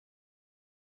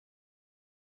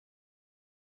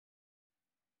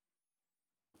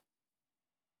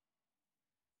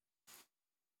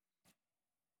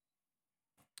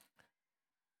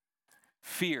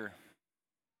fear.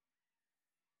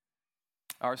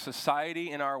 Our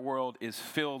society and our world is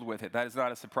filled with it. That is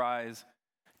not a surprise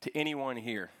to anyone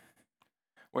here.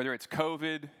 Whether it's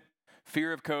COVID,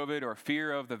 fear of COVID, or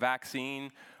fear of the vaccine,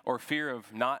 or fear of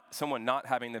someone not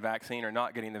having the vaccine or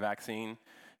not getting the vaccine,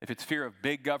 if it's fear of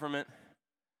big government,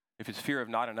 if it's fear of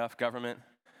not enough government,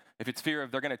 if it's fear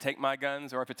of they're going to take my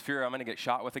guns, or if it's fear I'm going to get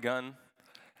shot with a gun,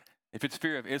 if it's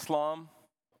fear of Islam,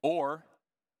 or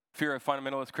fear of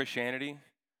fundamentalist Christianity,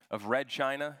 of red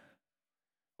China,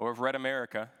 or of red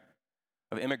America,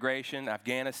 of immigration,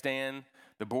 Afghanistan,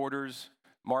 the borders,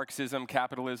 Marxism,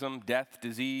 capitalism, death,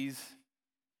 disease,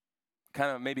 kind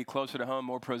of maybe closer to home,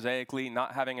 more prosaically,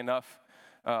 not having enough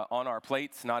on our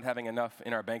plates, not having enough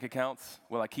in our bank accounts.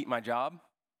 Will I keep my job?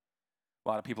 A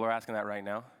lot of people are asking that right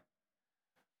now.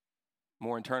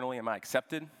 More internally, am I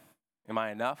accepted? Am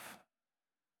I enough?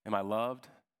 Am I loved?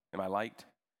 Am I liked?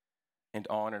 And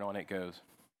on it goes.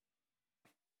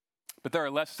 But there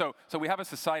are less, so we have a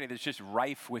society that's just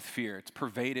rife with fear. It's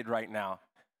pervaded right now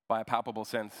by a palpable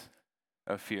sense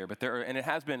of fear. But and it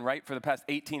has been right for the past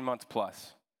 18 months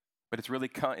plus. But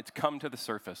it's come to the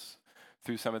surface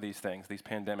through some of these things, these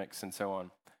pandemics and so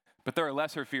on. But there are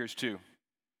lesser fears too.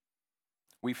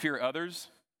 We fear others,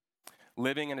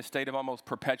 living in a state of almost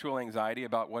perpetual anxiety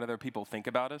about what other people think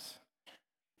about us.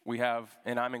 We have,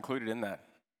 and I'm included in that.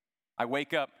 I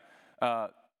wake up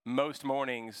most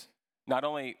mornings not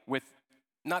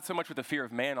so much with the fear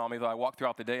of man on me, though I walk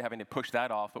throughout the day having to push that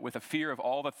off, but with a fear of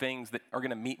all the things that are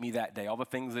going to meet me that day, all the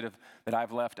things that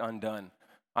I've left undone.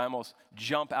 I almost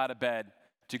jump out of bed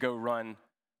to go run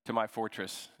to my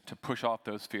fortress to push off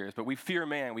those fears. But we fear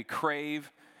man. We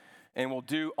crave and will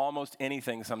do almost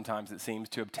anything sometimes, it seems,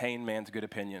 to obtain man's good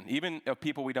opinion, even of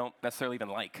people we don't necessarily even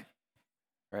like,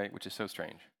 right? Which is so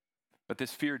strange. But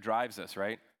this fear drives us,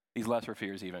 right? These lesser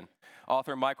fears even.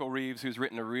 Author Michael Reeves, who's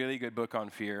written a really good book on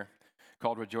fear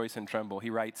called Rejoice and Tremble, he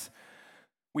writes,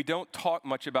 "We don't talk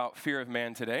much about fear of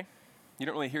man today. You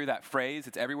don't really hear that phrase.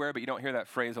 It's everywhere, but you don't hear that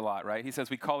phrase a lot, right?" He says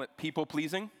we call it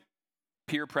people-pleasing,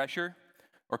 peer pressure,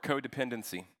 or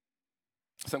codependency.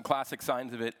 Some classic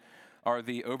signs of it are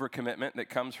the overcommitment that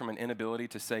comes from an inability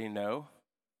to say no.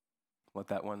 Let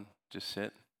that one just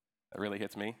sit. That really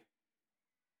hits me.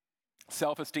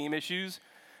 Self-esteem issues,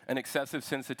 an excessive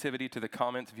sensitivity to the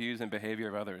comments, views, and behavior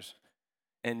of others.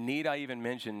 And need I even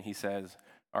mention, he says,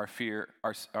 our fear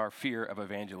of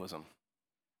evangelism.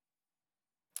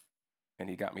 And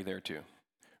he got me there too.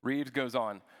 Reeves goes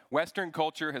on, Western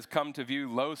culture has come to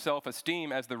view low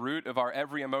self-esteem as the root of our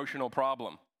every emotional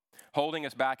problem, holding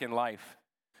us back in life.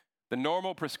 The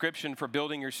normal prescription for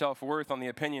building your self-worth on the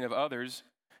opinion of others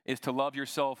is to love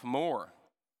yourself more.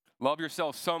 Love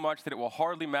yourself so much that it will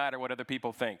hardly matter what other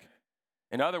people think.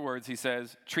 In other words, he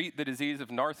says, treat the disease of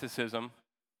narcissism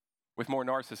with more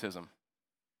narcissism.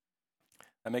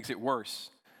 That makes it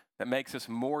worse. That makes us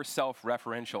more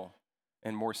self-referential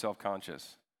and more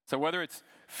self-conscious. So whether it's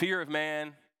fear of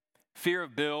man, fear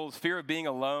of bills, fear of being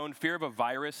alone, fear of a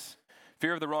virus,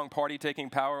 fear of the wrong party taking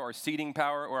power or ceding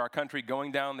power or our country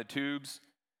going down the tubes,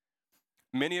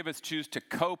 many of us choose to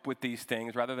cope with these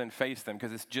things rather than face them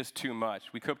because it's just too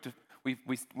much. We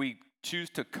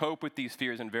choose to cope with these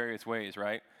fears in various ways,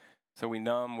 right? So we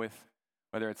numb with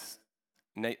whether it's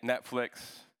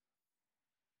Netflix,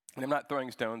 and I'm not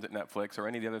throwing stones at Netflix or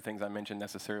any of the other things I mentioned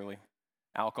necessarily.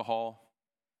 Alcohol,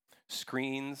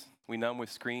 screens, we numb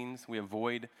with screens. We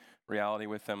avoid reality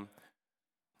with them.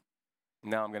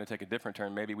 Now I'm going to take a different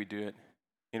turn. Maybe we do it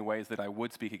in ways that I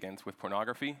would speak against with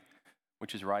pornography,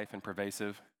 which is rife and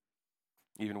pervasive,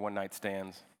 even one-night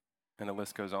stands, and the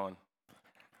list goes on.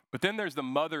 But then there's the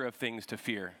mother of things to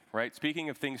fear, right? Speaking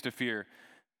of things to fear,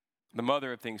 the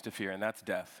mother of things to fear, and that's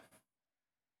death.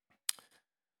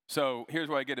 So here's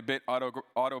where I get a bit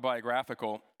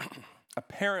autobiographical.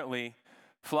 Apparently,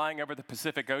 flying over the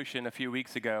Pacific Ocean a few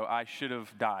weeks ago, I should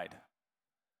have died.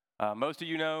 Most of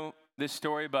you know this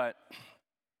story, but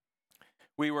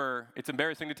it's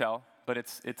embarrassing to tell, but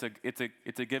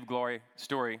it's a give glory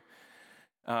story.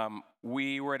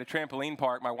 We were at a trampoline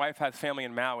park. My wife has family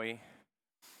in Maui,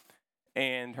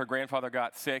 and her grandfather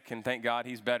got sick, and thank God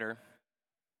he's better.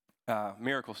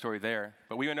 Miracle story there.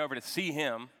 But we went over to see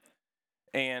him,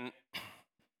 and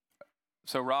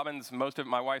so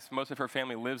most of her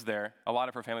family lives there. A lot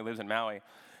of her family lives in Maui.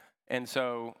 And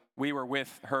so we were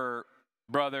with her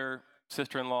brother,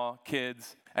 sister-in-law,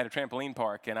 kids at a trampoline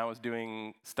park, and I was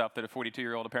doing stuff that a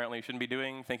 42-year-old apparently shouldn't be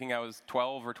doing, thinking I was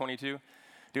 12 or 22,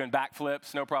 doing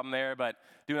backflips, no problem there, but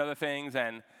doing other things,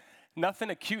 and nothing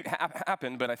acute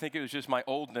happened, but I think it was just my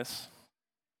oldness.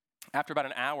 After about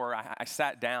an hour, I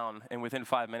sat down, and within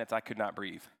 5 minutes, I could not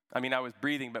breathe. I mean, I was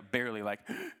breathing, but barely, like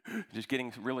just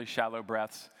getting really shallow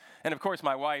breaths. And of course,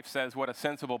 my wife says what a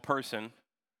sensible person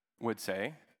would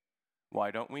say: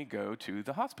 why don't we go to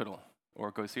the hospital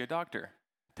or go see a doctor?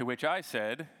 To which I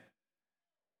said,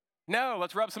 no,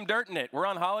 let's rub some dirt in it. We're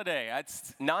on holiday.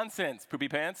 That's nonsense, poopy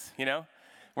pants, you know?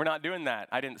 We're not doing that.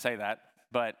 I didn't say that,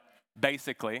 but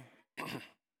basically.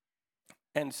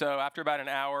 And so after about an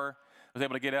hour, I was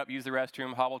able to get up, use the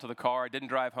restroom, hobble to the car. I didn't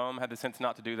drive home, had the sense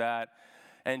not to do that,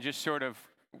 and just sort of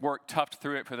toughed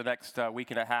through it for the next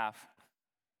week and a half.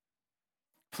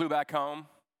 Flew back home,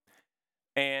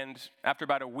 and after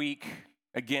about a week,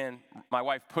 again, my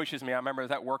wife pushes me. I remember I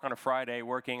was at work on a Friday,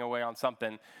 working away on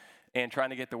something, and trying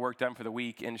to get the work done for the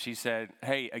week, and she said,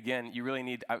 hey, again, you really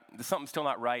need, something's still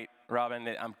not right, Robin.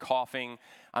 I'm coughing.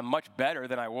 I'm much better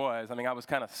than I was. I mean, I was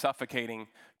kind of suffocating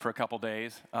for a couple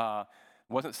days.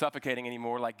 Wasn't suffocating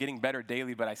anymore, like getting better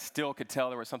daily, but I still could tell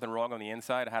there was something wrong on the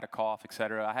inside. I had a cough, et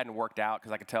cetera. I hadn't worked out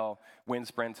because I could tell wind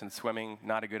sprints and swimming,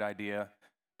 not a good idea,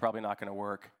 probably not going to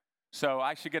work. So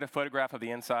I should get a photograph of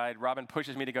the inside. Robin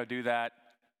pushes me to go do that.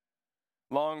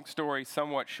 Long story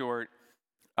somewhat short,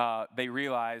 they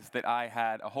realized that I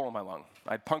had a hole in my lung.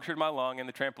 I'd punctured my lung in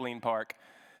the trampoline park.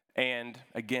 And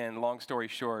again, long story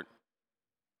short,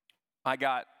 I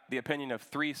got the opinion of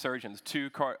 3 surgeons, 2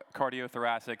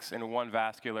 cardiothoracics and 1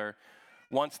 vascular,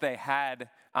 once they had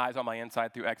eyes on my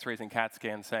inside through x-rays and CAT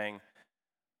scans saying,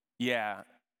 yeah,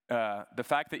 the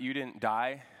fact that you didn't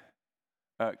die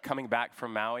coming back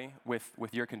from Maui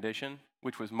with your condition,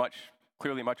 which was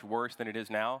clearly much worse than it is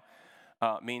now,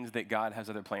 means that God has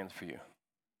other plans for you.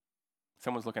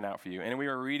 Someone's looking out for you. And we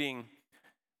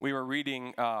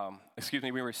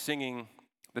were singing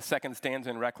the second stanza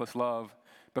in Reckless Love.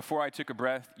 Before I took a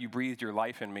breath, you breathed your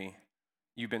life in me.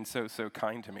 You've been so, so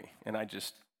kind to me. And I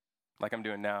just, like I'm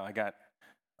doing now, I got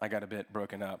a bit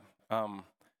broken up.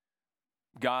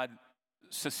 God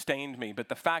sustained me. But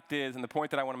the fact is, and the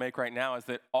point that I want to make right now is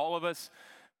that all of us,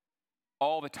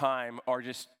 all the time, are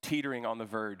just teetering on the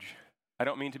verge. I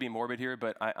don't mean to be morbid here,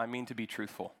 but I mean to be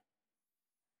truthful.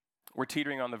 We're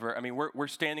teetering on the verge. I mean, we're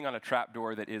standing on a trap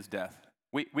door that is death.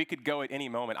 We could go at any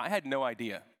moment. I had no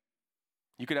idea.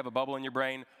 You could have a bubble in your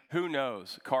brain. Who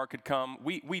knows? Car could come.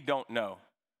 We don't know.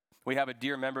 We have a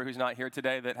dear member who's not here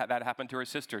today that happened to her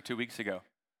sister 2 weeks ago.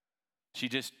 She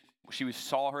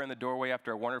saw her in the doorway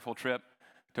after a wonderful trip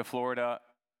to Florida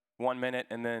 1 minute,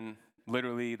 and then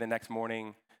literally the next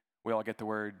morning, we all get the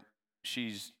word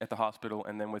she's at the hospital,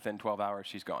 and then within 12 hours,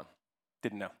 she's gone.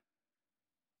 Didn't know.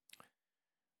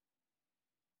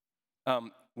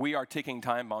 We are ticking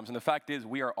time bombs, and the fact is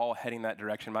we are all heading that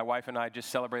direction. My wife and I just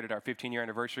celebrated our 15-year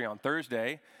anniversary on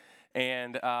Thursday,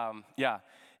 and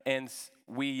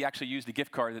we actually used the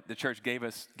gift card that the church gave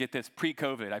us, get this,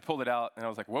 pre-COVID. I pulled it out, and I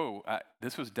was like, whoa,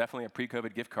 this was definitely a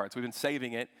pre-COVID gift card. So we've been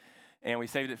saving it, and we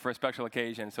saved it for a special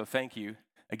occasion, so thank you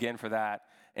again for that.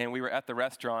 And we were at the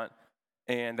restaurant,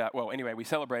 and we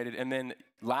celebrated, and then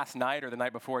last night or the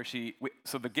night before,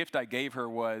 so the gift I gave her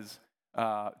was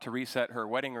to reset her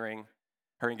wedding ring,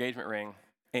 her engagement ring,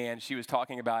 and she was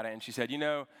talking about it, and she said,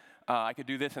 I could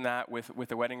do this and that with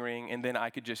the wedding ring, and then I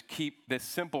could just keep this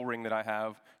simple ring that I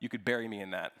have. You could bury me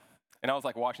in that. And I was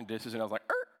like washing dishes, and I was like,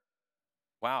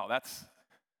 wow, that's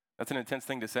an intense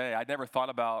thing to say. I'd never thought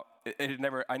about it.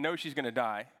 I know she's going to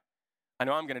die. I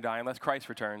know I'm going to die unless Christ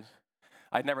returns.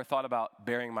 I'd never thought about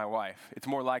burying my wife. It's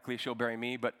more likely she'll bury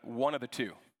me, but one of the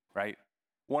two, right?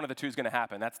 One of the two is going to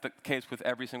happen. That's the case with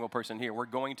every single person here. We're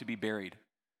going to be buried.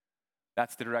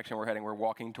 That's the direction we're heading. We're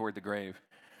walking toward the grave.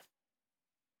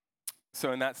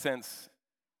 So in that sense,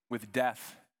 with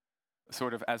death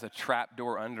sort of as a trap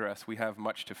door under us, we have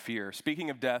much to fear. Speaking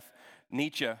of death,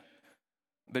 Nietzsche,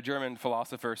 the German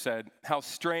philosopher, said, how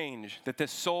strange that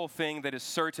this sole thing that is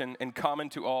certain and common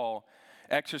to all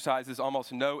exercises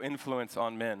almost no influence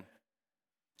on men.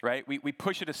 Right? We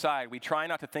push it aside. We try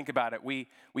not to think about it. We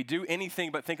do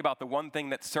anything but think about the one thing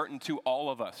that's certain to all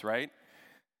of us, right?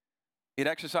 It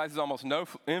exercises almost no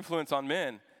influence on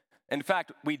men. In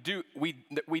fact, we do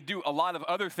a lot of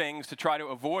other things to try to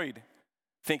avoid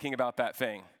thinking about that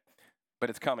thing,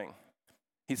 but it's coming.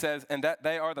 He says, and that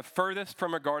they are the furthest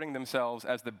from regarding themselves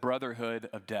as the brotherhood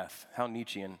of death. How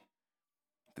Nietzschean.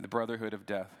 The brotherhood of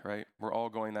death, right? We're all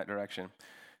going that direction.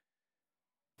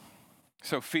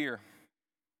 So fear.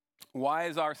 Why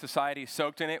is our society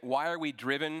soaked in it? Why are we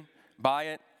driven by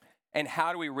it? And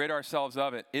how do we rid ourselves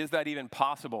of it? Is that even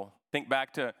possible? Think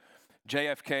back to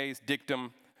JFK's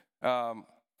dictum.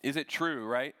 Is it true,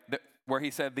 right? Where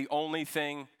he said the only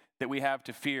thing that we have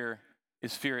to fear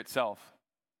is fear itself.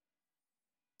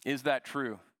 Is that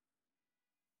true?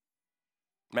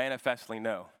 Manifestly,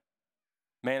 no.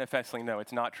 Manifestly, no,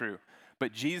 it's not true.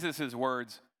 but Jesus'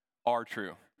 words are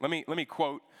true. Let me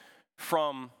quote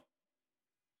from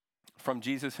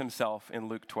Jesus himself in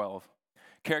Luke 12.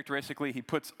 Characteristically, he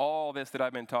puts all this that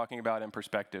I've been talking about in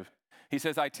perspective. He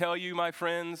says, I tell you, my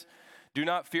friends, do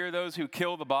not fear those who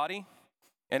kill the body,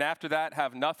 and after that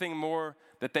have nothing more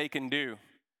that they can do.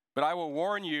 But I will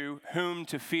warn you whom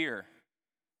to fear.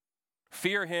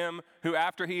 Fear him who,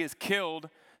 after he is killed,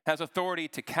 has authority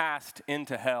to cast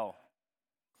into hell.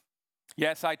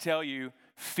 Yes, I tell you,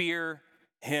 fear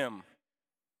him.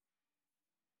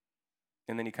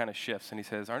 And then he kind of shifts and he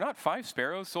says, are not 5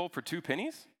 sparrows sold for 2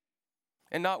 pennies?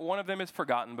 And not one of them is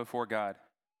forgotten before God.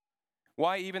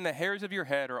 Why, even the hairs of your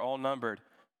head are all numbered.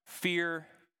 Fear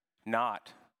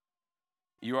not.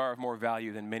 You are of more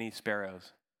value than many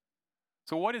sparrows.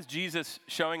 So what is Jesus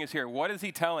showing us here? What is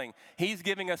he telling? He's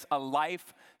giving us a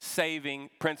life-saving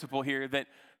principle here that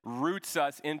roots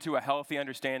us into a healthy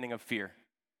understanding of fear.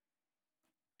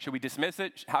 Should we dismiss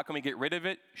it? How can we get rid of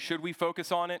it? Should we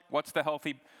focus on it? What's the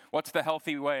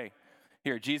healthy way?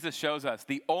 Here, Jesus shows us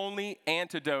the only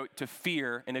antidote to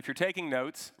fear, and if you're taking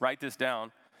notes, write this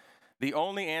down. The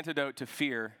only antidote to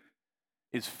fear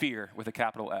is fear with a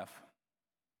capital F.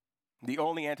 The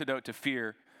only antidote to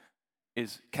fear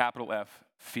is capital F,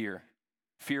 fear.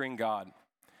 Fearing God.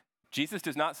 Jesus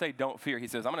does not say don't fear. He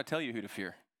says, I'm going to tell you who to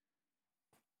fear.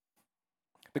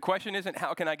 The question isn't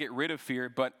how can I get rid of fear,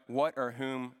 but what or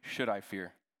whom should I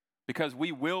fear? Because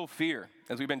we will fear,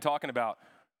 as we've been talking about.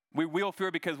 We will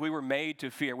fear because we were made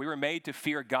to fear. We were made to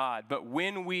fear God. But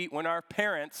when our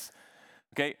parents,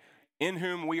 okay, in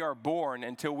whom we are born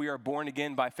until we are born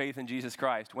again by faith in Jesus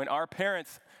Christ, when our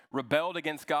parents rebelled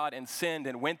against God and sinned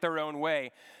and went their own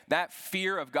way, that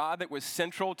fear of God that was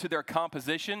central to their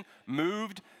composition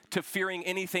moved to fearing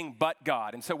anything but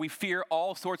God. And so we fear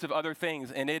all sorts of other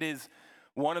things, and it is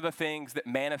one of the things that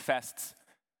manifests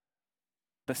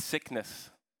the sickness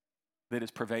that is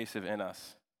pervasive in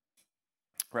us.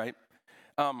 Right?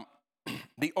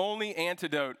 The only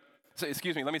antidote,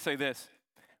 let me say this.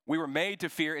 We were made to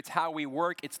fear. It's how we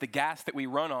work. It's the gas that we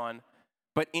run on.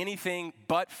 But anything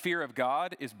but fear of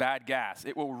God is bad gas.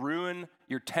 It will ruin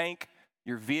your tank,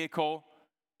 your vehicle,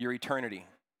 your eternity.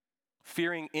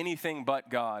 Fearing anything but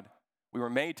God. We were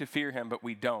made to fear him, but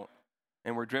we don't.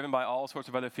 And we're driven by all sorts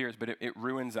of other fears, but it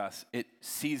ruins us. It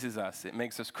seizes us. It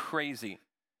makes us crazy.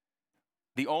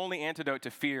 The only antidote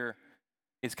to fear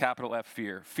is capital F,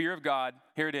 fear. Fear of God,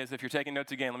 here it is. If you're taking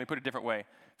notes again, let me put it a different way.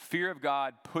 Fear of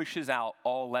God pushes out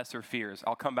all lesser fears.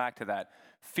 I'll come back to that.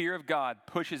 Fear of God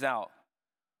pushes out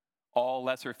all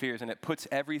lesser fears, and it puts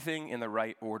everything in the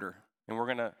right order. And we're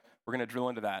gonna drill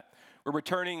into that. We're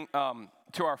returning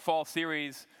to our fall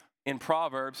series in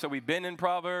Proverbs. So we've been in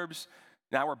Proverbs.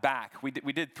 Now we're back. We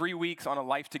did 3 weeks on a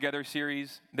Life Together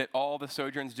series that all the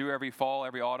Sojourns do every fall,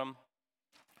 every autumn.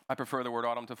 I prefer the word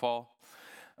autumn to fall.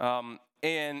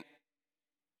 And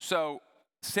so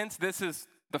since this is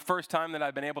the first time that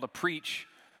I've been able to preach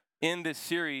in this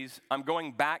series, I'm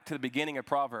going back to the beginning of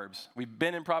Proverbs. We've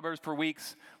been in Proverbs for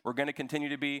weeks. We're going to continue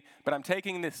to be. But I'm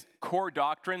taking this core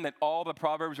doctrine that all the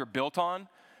Proverbs are built on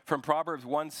from Proverbs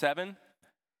 1:7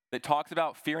 that talks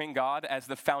about fearing God as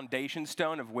the foundation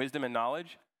stone of wisdom and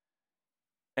knowledge.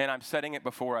 And I'm setting it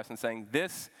before us and saying,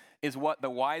 this is what the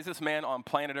wisest man on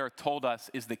planet Earth told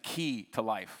us is the key to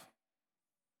life.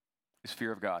 Is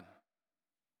fear of God.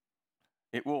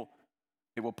 It will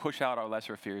push out our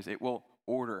lesser fears. It will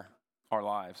order our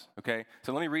lives, okay?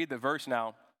 So let me read the verse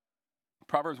now.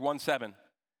 Proverbs 1:7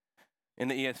 in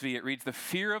the ESV. It reads, the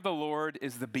fear of the Lord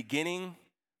is the beginning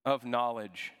of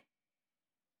knowledge.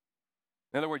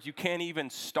 In other words, you can't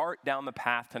even start down the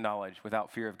path to knowledge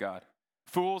without fear of God.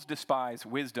 Fools despise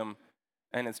wisdom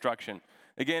and instruction.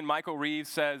 Again, Michael Reeves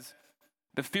says,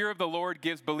 the fear of the Lord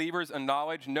gives believers a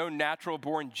knowledge no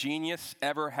natural-born genius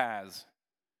ever has.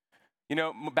 You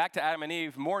know, back to Adam and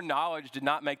Eve, more knowledge did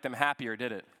not make them happier,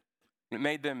 did it? It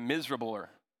made them miserabler,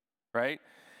 right?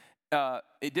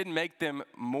 It didn't make them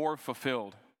more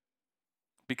fulfilled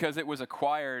because it was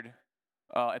acquired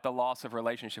at the loss of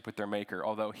relationship with their Maker,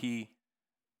 although he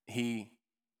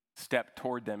stepped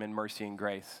toward them in mercy and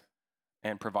grace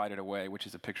and provided a way, which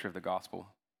is a picture of the gospel.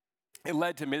 It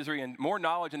led to misery, and more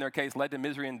knowledge in their case led to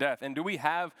misery and death. And we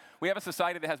have a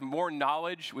society that has more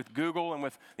knowledge with Google and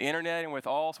with the internet and with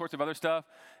all sorts of other stuff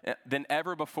than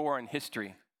ever before in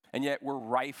history. And yet we're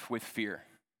rife with fear.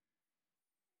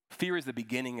 Fear is the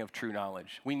beginning of true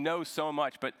knowledge. We know so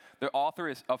much, but the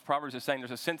author of Proverbs is saying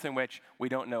there's a sense in which we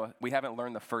don't know. We haven't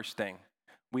learned the first thing.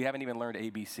 We haven't even learned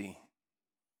ABC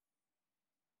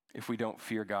if we don't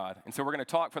fear God. And so we're going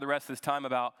to talk for the rest of this time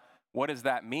about what does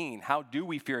that mean? How do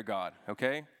we fear God,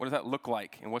 okay? What does that look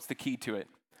like, and what's the key to it?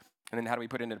 And then how do we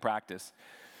put it into practice?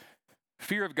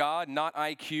 Fear of God, not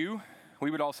IQ.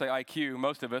 We would all say IQ,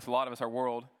 most of us, a lot of us, our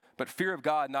world. But fear of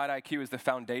God, not IQ, is the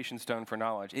foundation stone for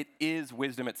knowledge. It is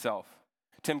wisdom itself.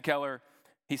 Tim Keller,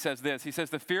 he says this. He says,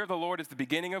 the fear of the Lord is the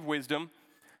beginning of wisdom,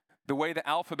 the way the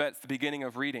alphabet's the beginning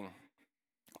of reading.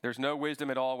 There's no wisdom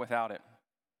at all without it.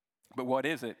 But what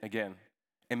is it, again?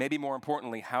 And maybe more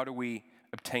importantly, how do we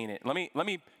obtain it? Let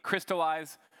me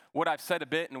crystallize what I've said a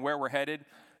bit and where we're headed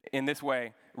in this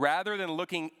way. Rather than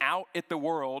looking out at the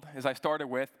world, as I started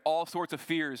with, all sorts of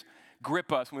fears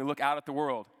grip us when we look out at the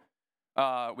world.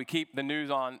 We keep the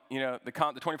news on, the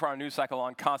 24-hour news cycle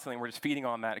on constantly, and we're just feeding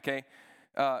on that, okay?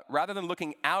 Rather than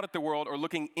looking out at the world or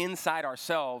looking inside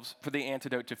ourselves for the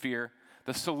antidote to fear,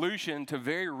 the solution to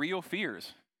very real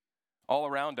fears all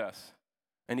around us,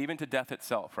 and even to death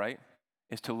itself, right,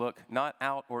 is to look not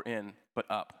out or in, but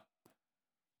up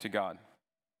to God.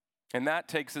 And that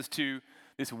takes us to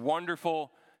this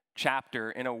wonderful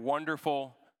chapter in a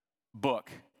wonderful book,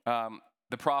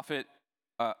 the prophet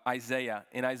Isaiah,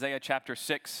 in Isaiah chapter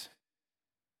 6.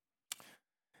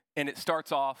 And it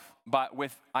starts off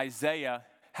with Isaiah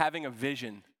having a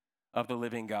vision of the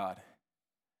living God.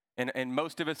 And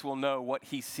most of us will know what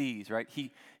he sees, right?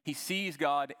 He sees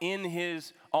God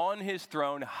on his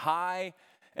throne, high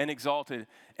and exalted,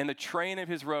 and the train of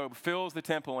his robe fills the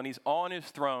temple, and he's on his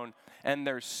throne, and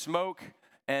there's smoke,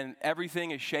 and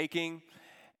everything is shaking,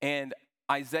 and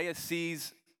Isaiah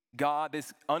sees God,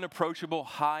 this unapproachable,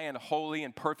 high and holy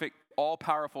and perfect,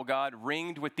 all-powerful God,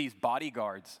 ringed with these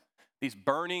bodyguards, these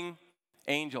burning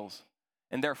angels,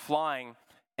 and they're flying,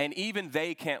 and even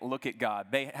they can't look at God.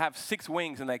 They have 6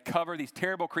 wings, and they cover these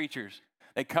terrible creatures.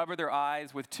 They cover their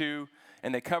eyes with 2,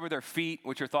 and they cover their feet,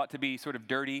 which are thought to be sort of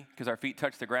dirty because our feet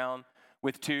touch the ground,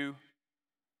 with 2,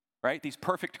 right? These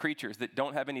perfect creatures that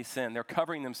don't have any sin. They're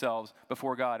covering themselves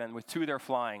before God, and with 2 they're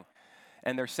flying,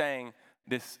 and they're saying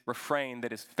this refrain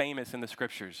that is famous in the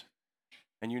scriptures,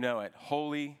 and you know it.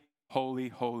 Holy, holy,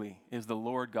 holy is the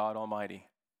Lord God Almighty,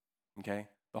 okay?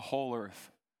 The whole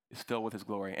earth is filled with his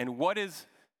glory. And what is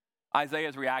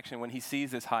Isaiah's reaction when he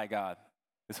sees this high God,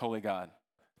 this holy God?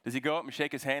 Does he go up and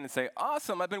shake his hand and say,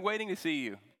 awesome, I've been waiting to see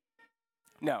you?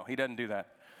 No, he doesn't do that.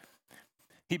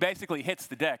 He basically hits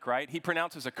the deck, right? He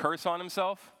pronounces a curse on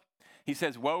himself. He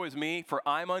says, woe is me, for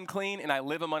I'm unclean and I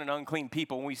live among an unclean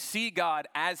people. When we see God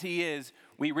as he is,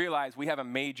 we realize we have a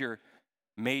major,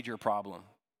 major problem.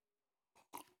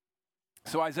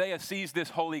 So Isaiah sees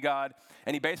this holy God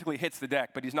and he basically hits the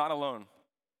deck, but he's not alone.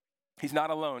 He's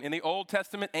not alone. In the Old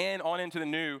Testament and on into the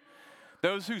New,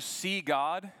 those who see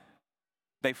God,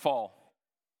 they fall.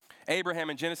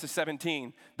 Abraham in Genesis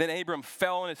 17, then Abram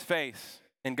fell on his face,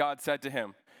 and God said to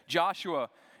him. Joshua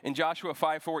in Joshua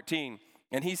 5:14,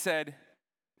 and he said,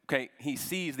 he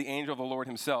sees the angel of the Lord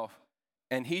himself,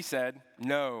 and he said,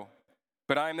 no,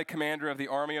 but I am the commander of the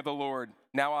army of the Lord.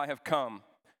 Now I have come.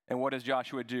 And what does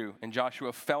Joshua do? And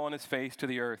Joshua fell on his face to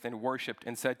the earth and worshiped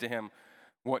and said to him,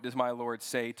 what does my Lord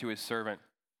say to his servant?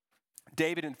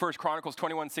 David in 1 Chronicles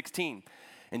 21:16,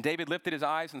 and David lifted his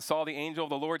eyes and saw the angel of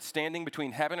the Lord standing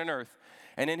between heaven and earth,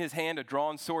 and in his hand a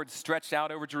drawn sword stretched out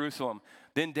over Jerusalem.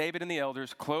 Then David and the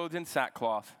elders, clothed in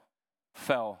sackcloth,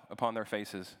 fell upon their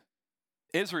faces.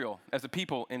 Israel as a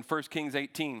people in 1 Kings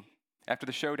 18,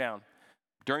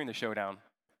 during the showdown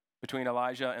between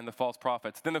Elijah and the false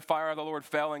prophets. Then the fire of the Lord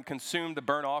fell and consumed the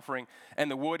burnt offering and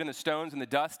the wood and the stones and the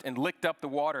dust and licked up the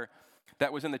water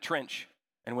that was in the trench.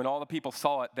 And when all the people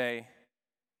saw it, they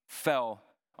fell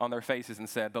on their faces and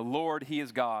said, the Lord, he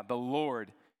is God. The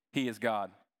Lord, he is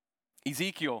God.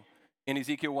 Ezekiel, in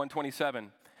Ezekiel 1:27,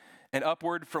 and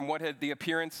upward from what had the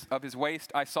appearance of his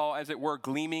waist, I saw as it were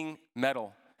gleaming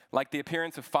metal, like the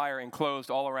appearance of fire enclosed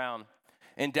all around.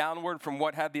 And downward from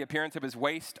what had the appearance of his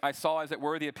waist, I saw as it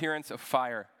were the appearance of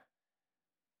fire.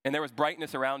 And there was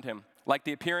brightness around him, like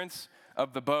the appearance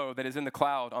of the bow that is in the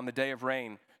cloud on the day of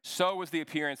rain. So was the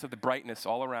appearance of the brightness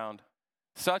all around.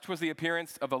 Such was the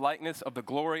appearance of the likeness of the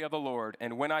glory of the Lord.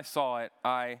 And when I saw it,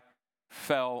 I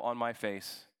fell on my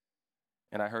face,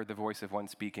 and I heard the voice of one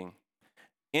speaking.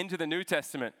 Into the New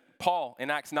Testament, Paul in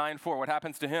Acts 9:4, what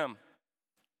happens to him?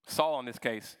 Saul in this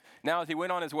case. Now as he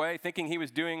went on his way, thinking he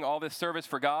was doing all this service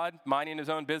for God, minding his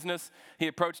own business, he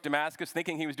approached Damascus,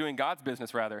 thinking he was doing God's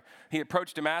business rather. He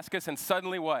approached Damascus, and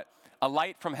suddenly what? A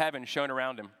light from heaven shone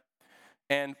around him.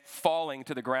 And falling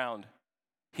to the ground,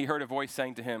 he heard a voice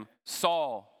saying to him,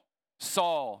 Saul,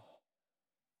 Saul,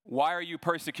 why are you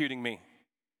persecuting me?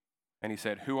 And he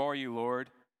said, who are you,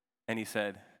 Lord? And he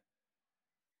said,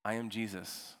 I am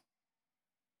Jesus.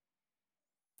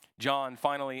 John,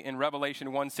 finally, in Revelation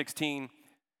 1:16,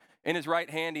 in his right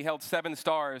hand he held 7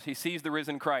 stars. He sees the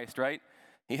risen Christ, right?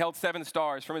 He held 7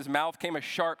 stars. From his mouth came a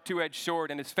sharp, two-edged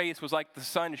sword, and his face was like the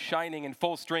sun shining in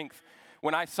full strength.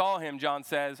 When I saw him, John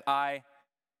says, I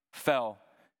fell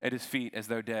at his feet as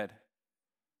though dead.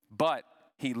 But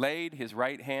he laid his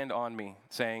right hand on me,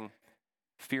 saying,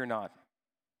 fear not.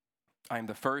 I am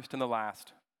the first and the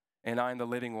last, and I am the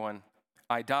living one.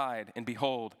 I died, and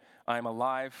behold, I am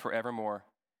alive forevermore,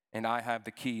 and I have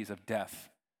the keys of death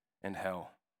and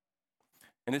hell.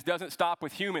 And this doesn't stop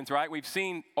with humans, right? We've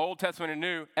seen Old Testament and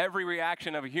New, every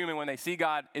reaction of a human when they see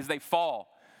God is they fall.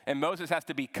 And Moses has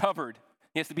to be covered.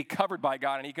 He has to be covered by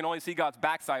God, and he can only see God's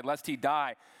backside lest he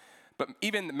die. But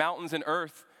even the mountains and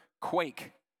earth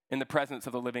quake in the presence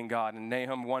of the living God. In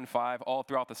Nahum 1:5, all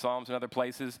throughout the Psalms and other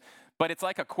places. But it's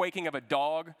like a quaking of a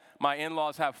dog. My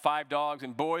in-laws have 5 dogs,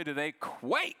 and boy, do they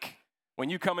quake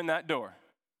when you come in that door.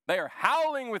 They are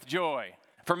howling with joy.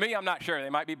 For me, I'm not sure.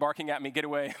 They might be barking at me, get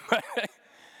away.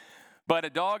 But a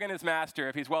dog and his master,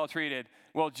 if he's well treated,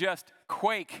 will just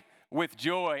quake with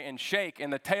joy and shake,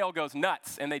 and the tail goes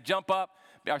nuts, and they jump up.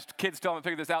 Our kids still haven't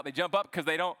figured this out. They jump up because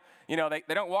they don't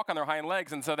walk on their hind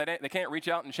legs, and so they can't reach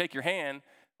out and shake your hand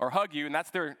or hug you, and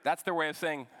that's their way of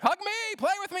saying, hug me,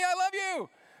 play with me, I love you.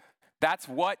 That's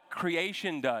what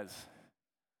creation does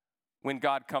when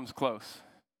God comes close.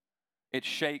 It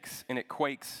shakes and it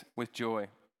quakes with joy.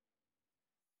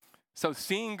 So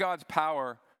seeing God's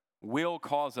power will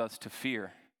cause us to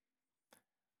fear.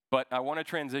 But I want to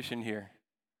transition here.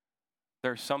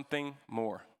 There's something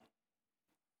more.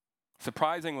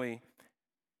 Surprisingly,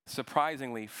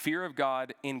 fear of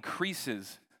God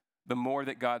increases the more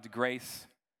that God's grace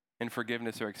and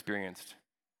forgiveness are experienced.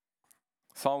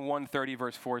 Psalm 130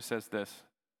 verse 4 says this,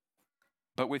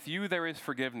 but with you there is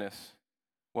forgiveness.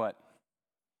 What?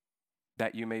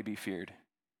 That you may be feared.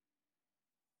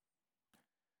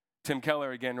 Tim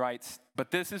Keller again writes,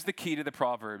 but this is the key to the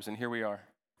Proverbs, and here we are.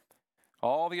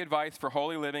 All the advice for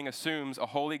holy living assumes a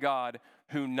holy God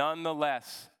who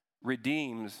nonetheless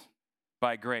redeems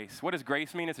by grace. What does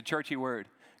grace mean? It's a churchy word.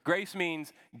 Grace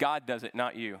means God does it,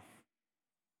 not you.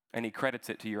 And he credits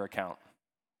it to your account,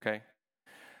 okay?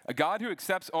 A God who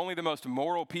accepts only the most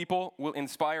moral people will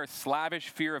inspire slavish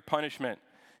fear of punishment,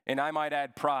 and I might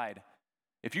add pride.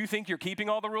 If you think you're keeping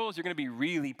all the rules, you're going to be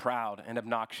really proud and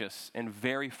obnoxious and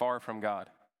very far from God.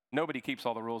 Nobody keeps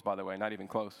all the rules, by the way, not even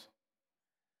close.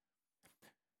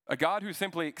 A God who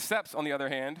simply accepts, on the other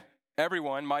hand,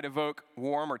 everyone might evoke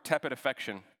warm or tepid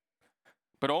affection,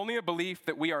 but only a belief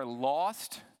that we are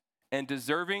lost and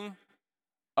deserving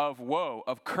of woe,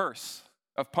 of curse,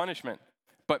 of punishment,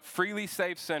 but freely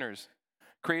saved sinners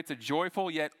creates a joyful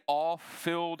yet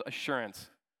awe-filled assurance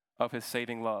of his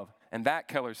saving love. And that,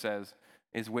 Keller says,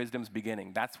 is wisdom's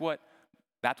beginning. That's what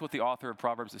the author of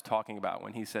Proverbs is talking about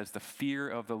when he says the fear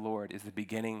of the Lord is the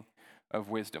beginning of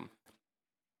wisdom.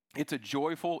 It's a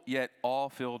joyful yet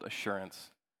awe-filled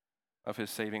assurance of his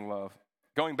saving love.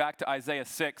 Going back to Isaiah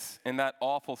 6 in that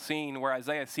awful scene where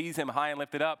Isaiah sees him high and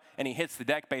lifted up and he hits the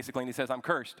deck basically and he says, I'm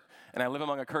cursed and I live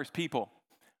among a cursed people.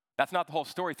 That's not the whole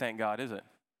story, thank God, is it?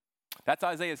 That's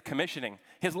Isaiah's commissioning.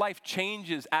 His life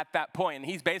changes at that point, and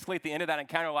he's basically at the end of that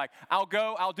encounter like, I'll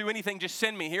go, I'll do anything, just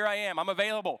send me. Here I am, I'm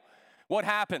available. What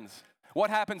happens? What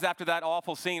happens after that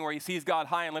awful scene where he sees God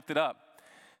high and lifted up?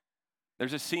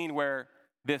 There's a scene where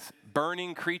this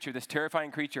burning creature, this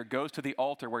terrifying creature, goes to the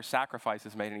altar where sacrifice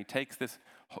is made, and he takes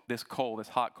this coal, this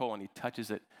hot coal, and he touches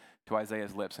it to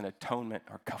Isaiah's lips. An atonement,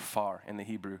 or kafar in the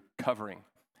Hebrew, covering,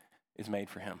 is made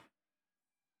for him.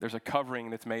 There's a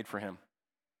covering that's made for him.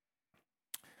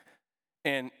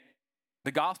 And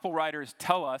the gospel writers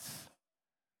tell us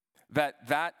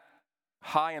that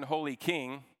high and holy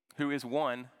king, who is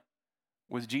one,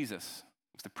 was Jesus.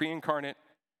 It was the pre-incarnate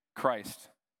Christ,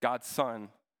 God's Son,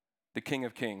 the King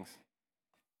of Kings.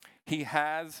 He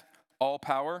has all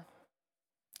power,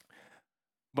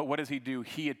 but what does he do?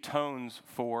 He atones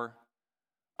for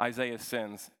Isaiah's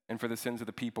sins and for the sins of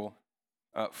the people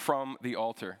from the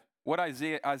altar. What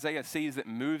Isaiah sees that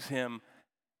moves him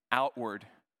outward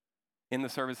in the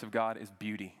service of God is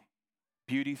beauty.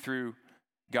 Beauty through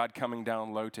God coming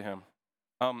down low to him.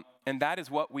 And that is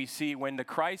what we see when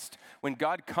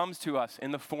God comes to us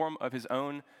in the form of his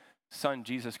own Son,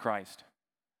 Jesus Christ.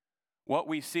 What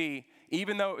we see,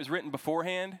 even though it was written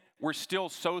beforehand, we're still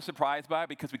so surprised by it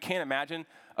because we can't imagine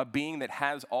a being that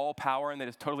has all power and that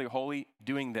is totally holy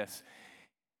doing this.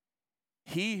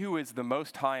 He who is the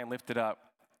Most High and lifted up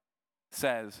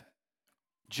says,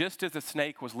 just as the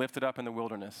snake was lifted up in the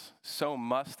wilderness, so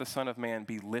must the Son of Man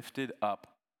be lifted up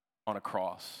on a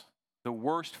cross. The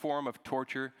worst form of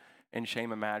torture and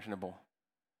shame imaginable.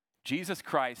 Jesus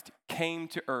Christ came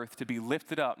to earth to be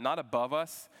lifted up, not above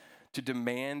us, to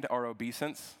demand our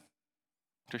obeisance,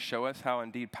 to show us how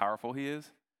indeed powerful he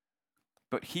is.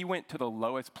 But he went to the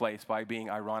lowest place by being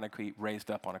ironically raised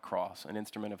up on a cross, an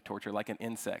instrument of torture, like an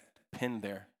insect pinned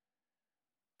there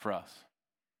for us.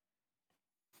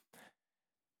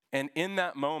 And in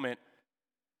that moment,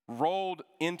 rolled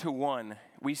into one,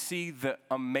 we see the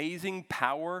amazing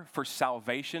power for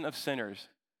salvation of sinners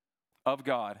of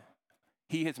God.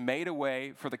 He has made a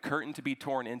way for the curtain to be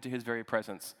torn into his very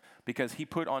presence because he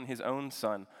put on his own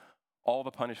son all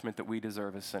the punishment that we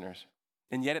deserve as sinners.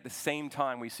 And yet at the same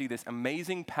time, we see this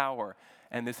amazing power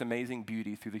and this amazing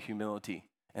beauty through the humility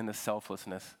and the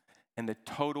selflessness and the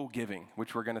total giving,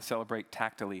 which we're going to celebrate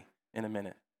tactily in a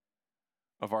minute,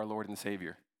 of our Lord and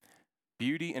Savior.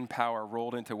 Beauty and power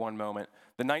rolled into one moment.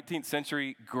 The 19th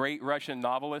century great Russian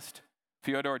novelist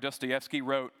Fyodor Dostoevsky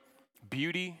wrote,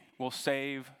 "Beauty will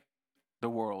save the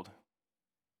world."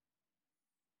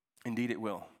 Indeed it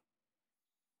will.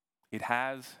 It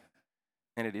has,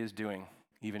 and it is doing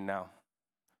even now,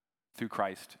 through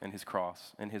Christ and his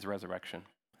cross and his resurrection.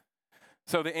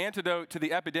 So the antidote to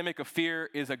the epidemic of fear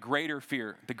is a greater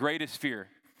fear, the greatest fear,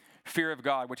 fear of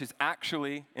God, which is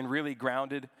actually and really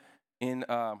grounded in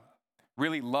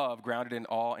really love, grounded in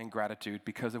awe and gratitude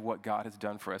because of what God has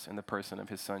done for us in the person of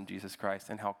his son, Jesus Christ,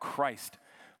 and how Christ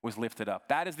was lifted up.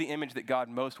 That is the image that God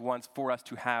most wants for us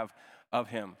to have of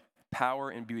him.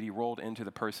 Power and beauty rolled into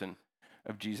the person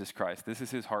of Jesus Christ. This is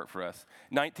his heart for us.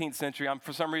 19th century, I'm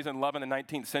for some reason loving the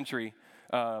 19th century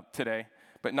today,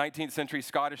 but 19th century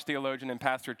Scottish theologian and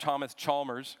pastor Thomas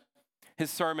Chalmers,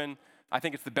 his sermon, I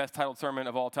think it's the best titled sermon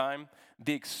of all time,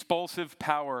 The Expulsive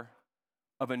Power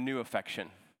of a New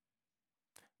Affection.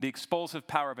 The expulsive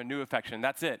power of a new affection.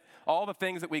 That's it. All the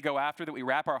things that we go after, that we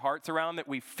wrap our hearts around, that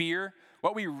we fear,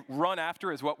 what we run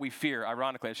after is what we fear,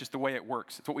 ironically. It's just the way it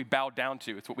works. It's what we bow down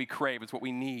to. It's what we crave. It's what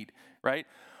we need, right?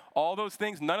 All those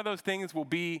things, none of those things will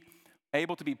be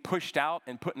able to be pushed out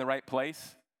and put in the right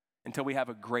place until we have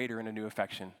a greater and a new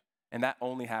affection. And that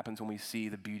only happens when we see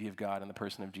the beauty of God in the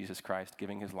person of Jesus Christ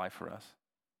giving his life for us.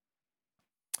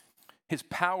 His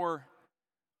power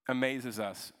amazes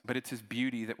us, but it's his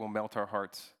beauty that will melt our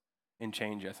hearts and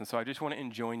change us. And so I just want to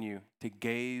enjoin you to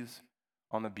gaze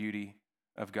on the beauty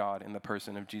of God in the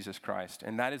person of Jesus Christ.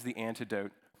 And that is the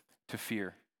antidote to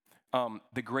fear.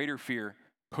 The greater fear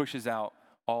pushes out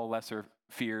all lesser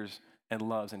fears and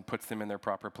loves and puts them in their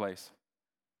proper place.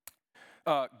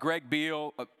 Greg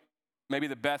Beale, maybe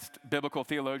the best biblical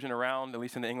theologian around, at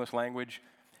least in the English language,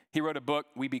 he wrote a book,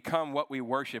 We Become What We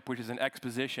Worship, which is an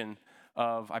exposition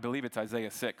of, I believe it's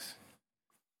Isaiah 6.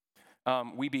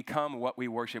 We become what we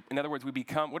worship. In other words, we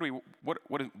become,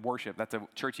 what is worship? That's a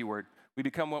churchy word. We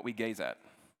become what we gaze at.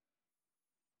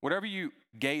 Whatever you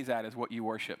gaze at is what you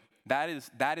worship. That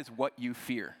is what you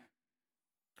fear.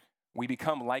 We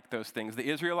become like those things. The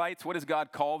Israelites, what does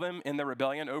God call them in the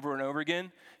rebellion over and over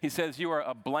again? He says, you are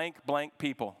a blank, blank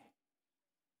people.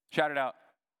 Shout it out.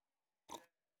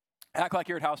 Act like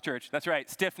you're at house church. That's right,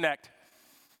 stiff-necked.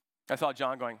 I saw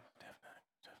John going,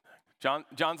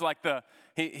 John's like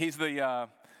he's the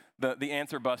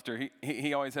answer buster.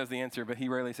 He always has the answer, but he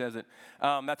rarely says it.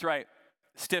 That's right,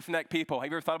 stiff-necked people. Have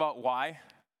you ever thought about why?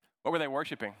 What were they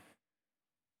worshiping?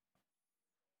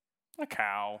 A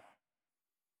cow.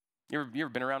 You ever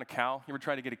been around a cow? You ever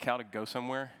tried to get a cow to go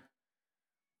somewhere?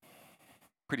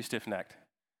 Pretty stiff-necked.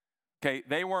 Okay,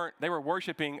 they were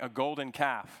worshiping a golden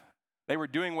calf. They were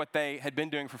doing what they had been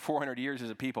doing for 400 years as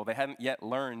a people. They hadn't yet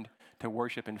learned to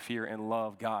worship and fear and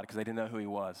love God because they didn't know who he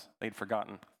was. They'd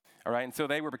forgotten. All right, and so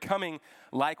they were becoming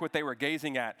like what they were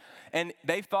gazing at. And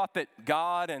they thought that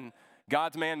God and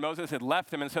God's man Moses had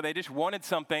left them, and so they just wanted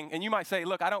something. And you might say,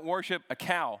 look, I don't worship a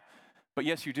cow. But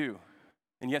yes, you do.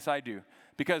 And yes, I do.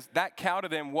 Because that cow to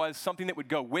them was something that would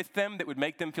go with them, that would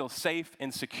make them feel safe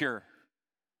and secure.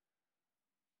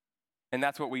 And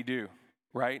that's what we do,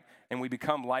 right? And we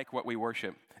become like what we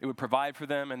worship. It would provide for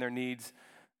them and their needs.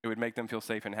 It would make them feel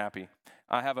safe and happy.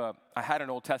 I had an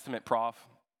Old Testament prof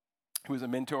who was a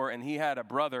mentor, and he had a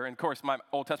brother. And of course, my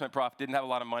Old Testament prof didn't have a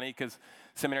lot of money because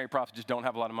seminary profs just don't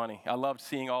have a lot of money. I loved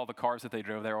seeing all the cars that they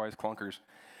drove. They were always clunkers.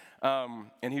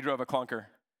 And he drove a clunker.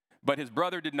 But his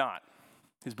brother did not.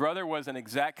 His brother was an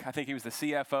exec. I think he was the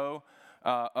CFO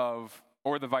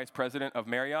or the vice president of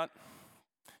Marriott.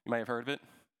 You might have heard of it.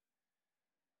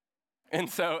 And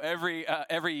so every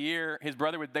year, his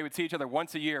brother they would see each other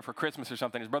once a year for Christmas or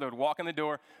something. His brother would walk in the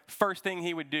door. First thing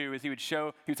he would do is he would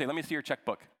say, let me see your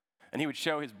checkbook. And he would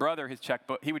show his brother his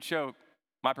checkbook. He would show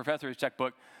my professor his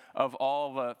checkbook of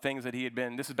all the things that he had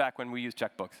been, this is back when we used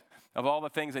checkbooks, of all the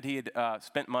things that he had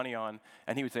spent money on.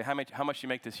 And he would say, how much do you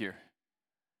make this year?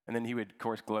 And then he would, of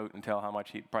course, gloat and tell how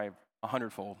much probably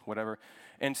 100-fold, whatever.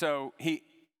 And so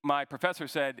my professor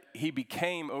said he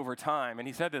became over time, and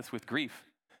he said this with grief,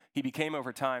 he became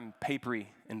over time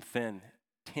papery and thin,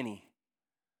 tinny,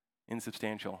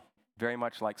 insubstantial, very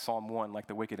much like Psalm 1, like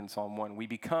the wicked in Psalm 1. We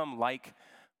become like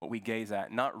what we gaze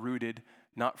at, not rooted,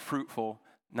 not fruitful,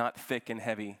 not thick and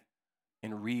heavy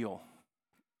and real,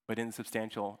 but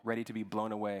insubstantial, ready to be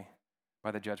blown away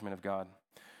by the judgment of God.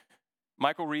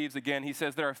 Michael Reeves, again, he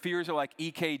says that our fears are like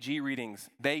EKG readings.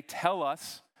 They tell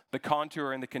us the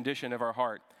contour and the condition of our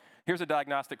heart. Here's a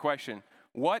diagnostic question.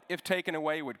 What, if taken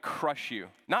away, would crush you?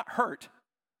 Not hurt,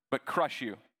 but crush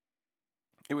you.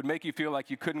 It would make you feel like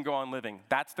you couldn't go on living.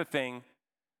 That's the thing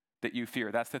that you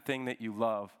fear. That's the thing that you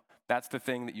love. That's the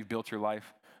thing that you've built your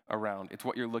life around. It's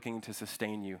what you're looking to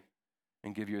sustain you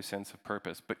and give you a sense of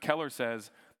purpose. But Keller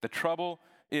says the trouble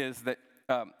is that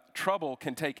trouble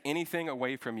can take anything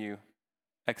away from you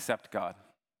except God.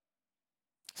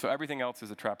 So everything else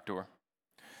is a trapdoor.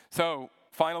 So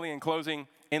finally, in closing,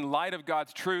 in light of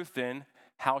God's truth, then,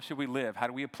 how should we live? How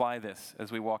do we apply this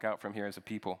as we walk out from here as a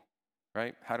people,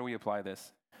 right? How do we apply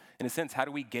this? In a sense, how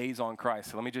do we gaze on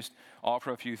Christ? So let me just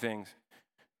offer a few things.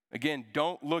 Again,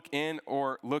 don't look in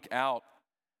or look out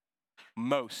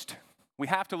most. We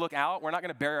have to look out. We're not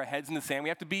going to bury our heads in the sand. We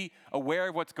have to be aware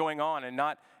of what's going on and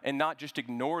not just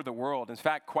ignore the world. In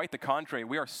fact, quite the contrary.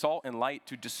 We are salt and light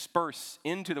to disperse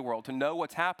into the world, to know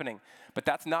what's happening. But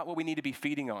that's not what we need to be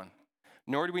feeding on,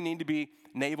 nor do we need to be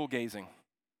navel gazing.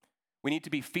 We need to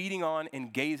be feeding on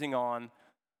and gazing on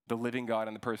the living God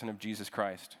in the person of Jesus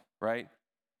Christ, right?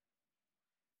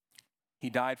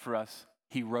 He died for us.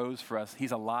 He rose for us.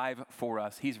 He's alive for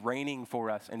us. He's reigning for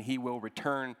us, and he will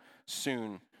return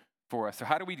soon for us. So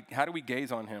how do we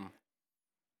gaze on him?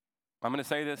 I'm going to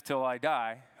say this till I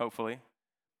die, hopefully,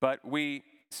 but we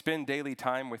spend daily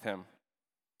time with him.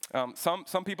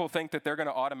 Some people think that they're going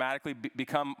to automatically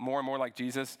become more and more like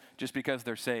Jesus just because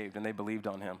they're saved and they believed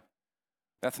on him.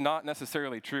 That's not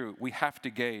necessarily true. We have to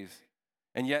gaze.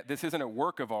 And yet this isn't a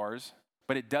work of ours,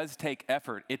 but it does take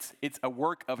effort. It's a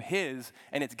work of his,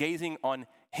 and it's gazing on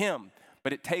him.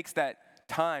 But it takes that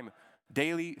time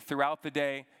daily, throughout the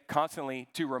day, constantly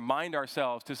to remind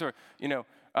ourselves to sort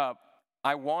of,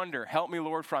 I wander. Help me,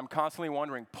 Lord, for I'm constantly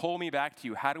wandering. Pull me back to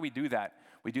you. How do we do that?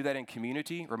 We do that in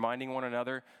community, reminding one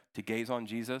another to gaze on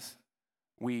Jesus.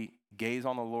 We gaze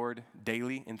on the Lord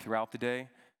daily and throughout the day.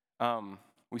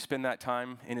 We spend that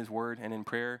time in his word and in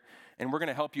prayer. And we're going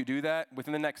to help you do that.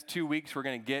 Within the next 2 weeks, we're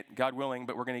going to get, God willing,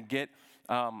 but we're going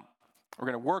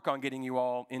to work on getting you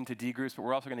all into D groups, but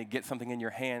we're also going to get something in your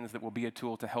hands that will be a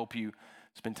tool to help you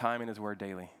spend time in his word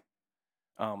daily.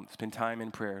 Spend time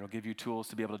in prayer. It'll give you tools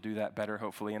to be able to do that better,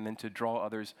 hopefully, and then to draw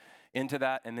others into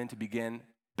that, and then to begin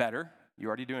better. You're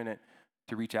already doing it,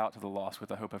 to reach out to the lost with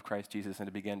the hope of Christ Jesus and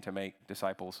to begin to make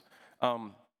disciples.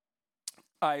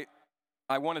 I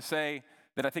want to say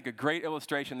that I think a great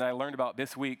illustration that I learned about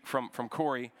this week from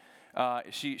Corey,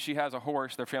 she has a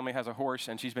horse, their family has a horse,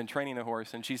 and she's been training the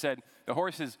horse, and she said the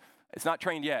horse it's not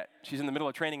trained yet. She's in the middle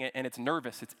of training it, and it's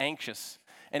nervous, it's anxious,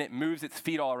 and it moves its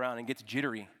feet all around and gets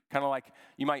jittery, kind of like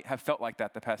you might have felt like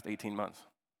that the past 18 months.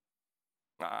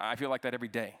 I feel like that every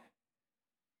day.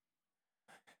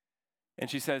 And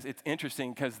she says it's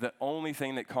interesting because the only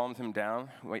thing that calms him down,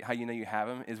 how you know you have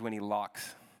him, is when he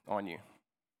locks on you.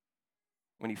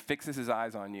 When he fixes his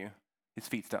eyes on you, his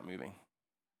feet stop moving.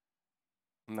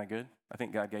 Isn't that good? I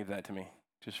think God gave that to me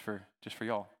just for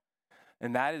y'all.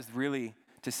 And that is really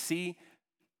to see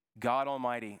God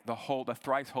Almighty, the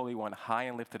thrice Holy One, high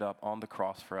and lifted up on the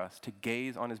cross for us, to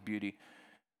gaze on his beauty,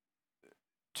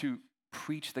 to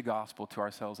preach the gospel to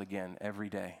ourselves again every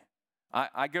day.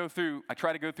 I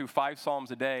try to go through 5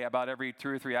 Psalms a day. About every 2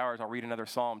 or 3 hours, I'll read another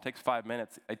Psalm. It takes 5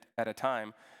 minutes at a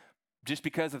time. Just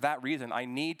because of that reason, I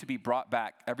need to be brought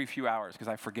back every few hours because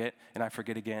I forget and I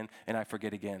forget again and I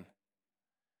forget again.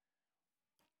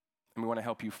 And we want to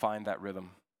help you find that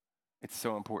rhythm. It's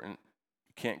so important.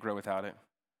 You can't grow without it.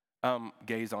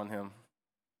 Gaze on him.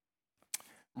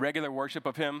 Regular worship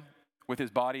of him with his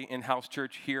body in house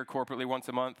church here corporately once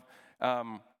a month.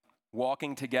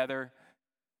 Walking together,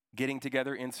 getting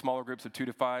together in smaller groups of 2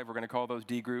 to 5. We're going to call those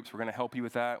D groups. We're going to help you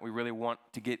with that. We really want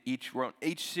to get each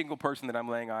single person that I'm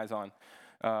laying eyes on,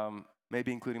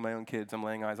 maybe including my own kids, I'm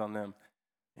laying eyes on them,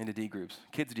 into D groups.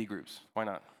 Kids D groups, why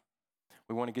not?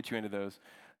 We want to get you into those.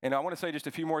 And I want to say just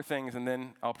a few more things, and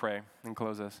then I'll pray and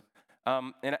close this.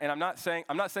 And I'm not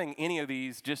saying any of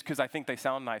these just because I think they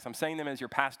sound nice. I'm saying them as your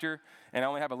pastor, and I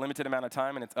only have a limited amount of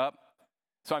time, and it's up.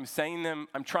 So I'm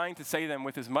trying to say them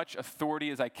with as much authority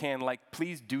as I can, like,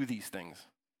 please do these things.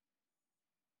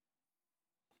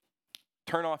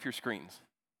 Turn off your screens.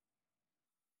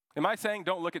 Am I saying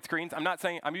don't look at screens? I'm not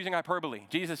saying, I'm using hyperbole.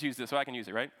 Jesus used it, so I can use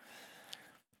it, right?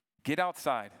 Get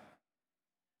outside.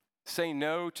 Say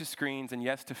no to screens and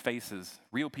yes to faces,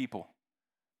 real people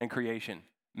and creation.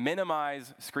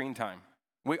 Minimize screen time.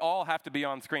 We all have to be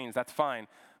on screens, that's fine,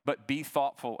 but be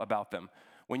thoughtful about them.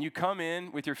 When you come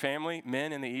in with your family,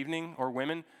 men in the evening or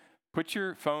women, put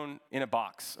your phone in a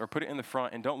box or put it in the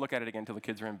front and don't look at it again until the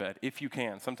kids are in bed, if you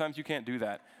can. Sometimes you can't do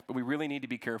that, but we really need to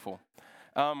be careful.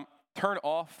 Turn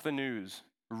off the news.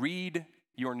 Read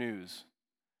your news.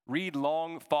 Read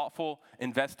long, thoughtful,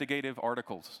 investigative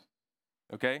articles,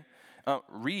 okay?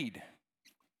 Read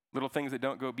little things that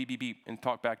don't go beep, beep, beep and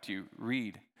talk back to you.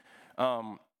 Read.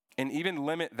 And even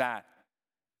limit that.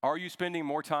 Are you spending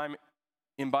more time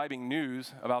imbibing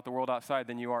news about the world outside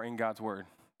than you are in God's word?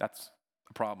 That's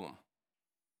a problem.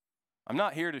 I'm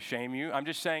not here to shame you. I'm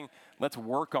just saying let's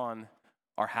work on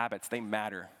our habits. They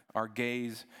matter. Our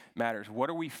gaze matters. What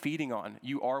are we feeding on?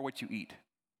 You are what you eat.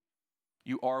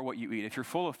 You are what you eat. If you're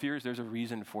full of fears, there's a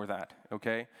reason for that,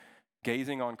 okay?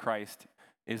 Gazing on Christ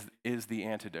is the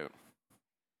antidote.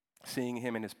 Seeing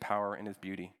him in his power and his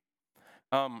beauty.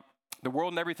 The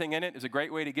World and Everything in It is a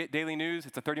great way to get daily news.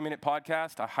 It's a 30-minute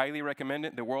podcast. I highly recommend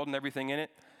it, The World and Everything in It.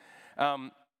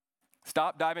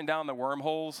 Stop diving down the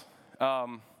wormholes,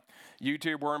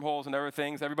 YouTube wormholes and other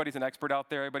things. Everybody's an expert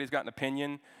out there. Everybody's got an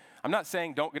opinion. I'm not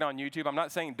saying don't get on YouTube. I'm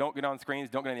not saying don't get on screens,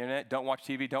 don't get on the internet, don't watch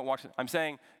TV, don't watch it. I'm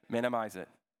saying minimize it.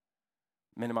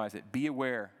 Minimize it. Be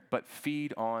aware, but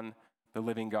feed on the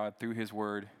living God through his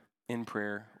word, in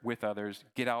prayer, with others.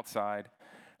 Get outside.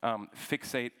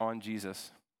 Fixate on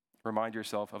Jesus. Remind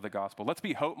yourself of the gospel. Let's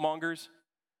be hope mongers,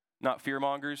 not fear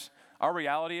mongers. Our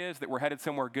reality is that we're headed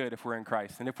somewhere good if we're in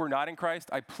Christ. And if we're not in Christ,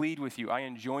 I plead with you, I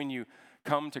enjoin you,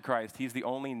 come to Christ. He's the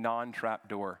only non-trap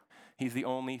door. He's the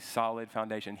only solid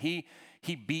foundation. He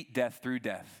beat death through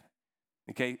death.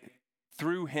 Okay?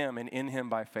 Through him and in him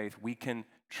by faith, we can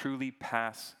truly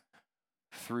pass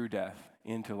through death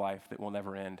into life that will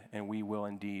never end. And we will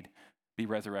indeed be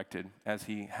resurrected as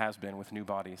he has been with new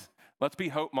bodies. Let's be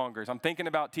hope mongers. I'm thinking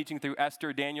about teaching through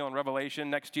Esther, Daniel, and Revelation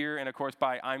next year. And of course,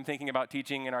 by I'm thinking about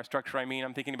teaching in our structure, I mean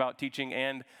I'm thinking about teaching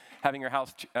and having your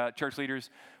house church leaders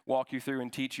walk you through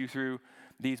and teach you through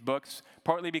these books.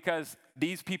 Partly because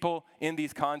these people in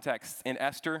these contexts, in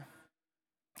Esther,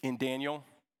 in Daniel,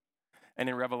 and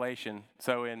in Revelation,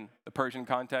 so in the Persian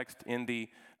context, in the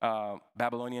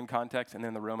Babylonian context, and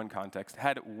then the Roman context,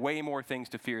 had way more things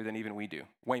to fear than even we do.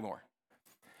 Way more.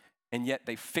 And yet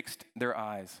they fixed their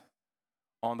eyes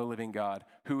on the living God,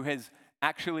 who has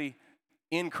actually,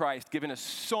 in Christ, given us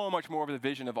so much more of the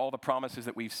vision of all the promises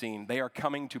that we've seen. They are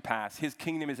coming to pass. His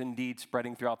kingdom is indeed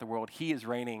spreading throughout the world. He is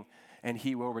reigning, and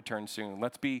he will return soon.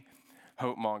 Let's be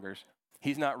hope mongers.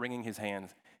 He's not wringing his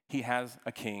hands. He has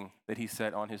a king that he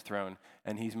set on his throne,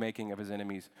 and he's making of his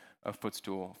enemies a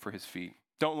footstool for his feet.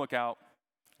 Don't look out.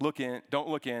 Look in. Don't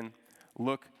look in.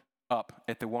 Look up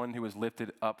at the one who was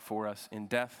lifted up for us in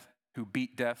death, who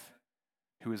beat death,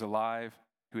 who is alive,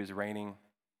 who is reigning,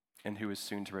 and who is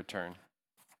soon to return.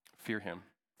 Fear him.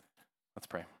 Let's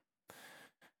pray.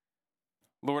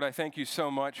 Lord, I thank you so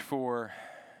much for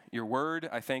your word.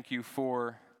 I thank you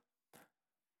for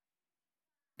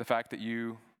the fact that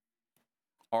you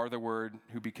are the word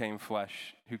who became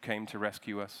flesh, who came to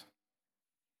rescue us.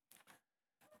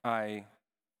 I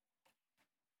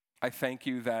thank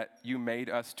you that you made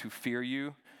us to fear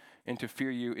you, and to fear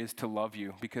you is to love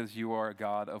you, because you are a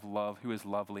God of love who is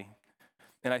lovely.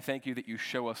 And I thank you that you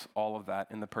show us all of that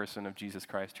in the person of Jesus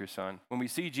Christ, your Son. When we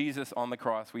see Jesus on the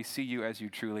cross, we see you as you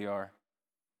truly are.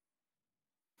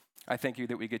 I thank you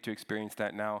that we get to experience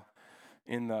that now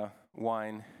in the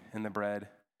wine and the bread.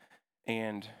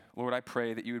 And Lord, I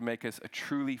pray that you would make us a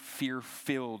truly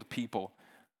fear-filled people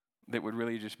that would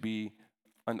really just be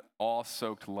an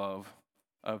awe-soaked love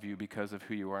of you because of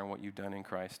who you are and what you've done in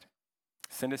Christ.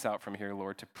 Send us out from here,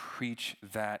 Lord, to preach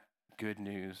that good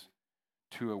news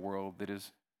to a world that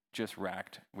is just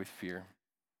racked with fear.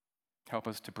 Help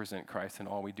us to present Christ in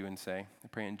all we do and say. I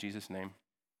pray in Jesus' name.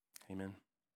 Amen.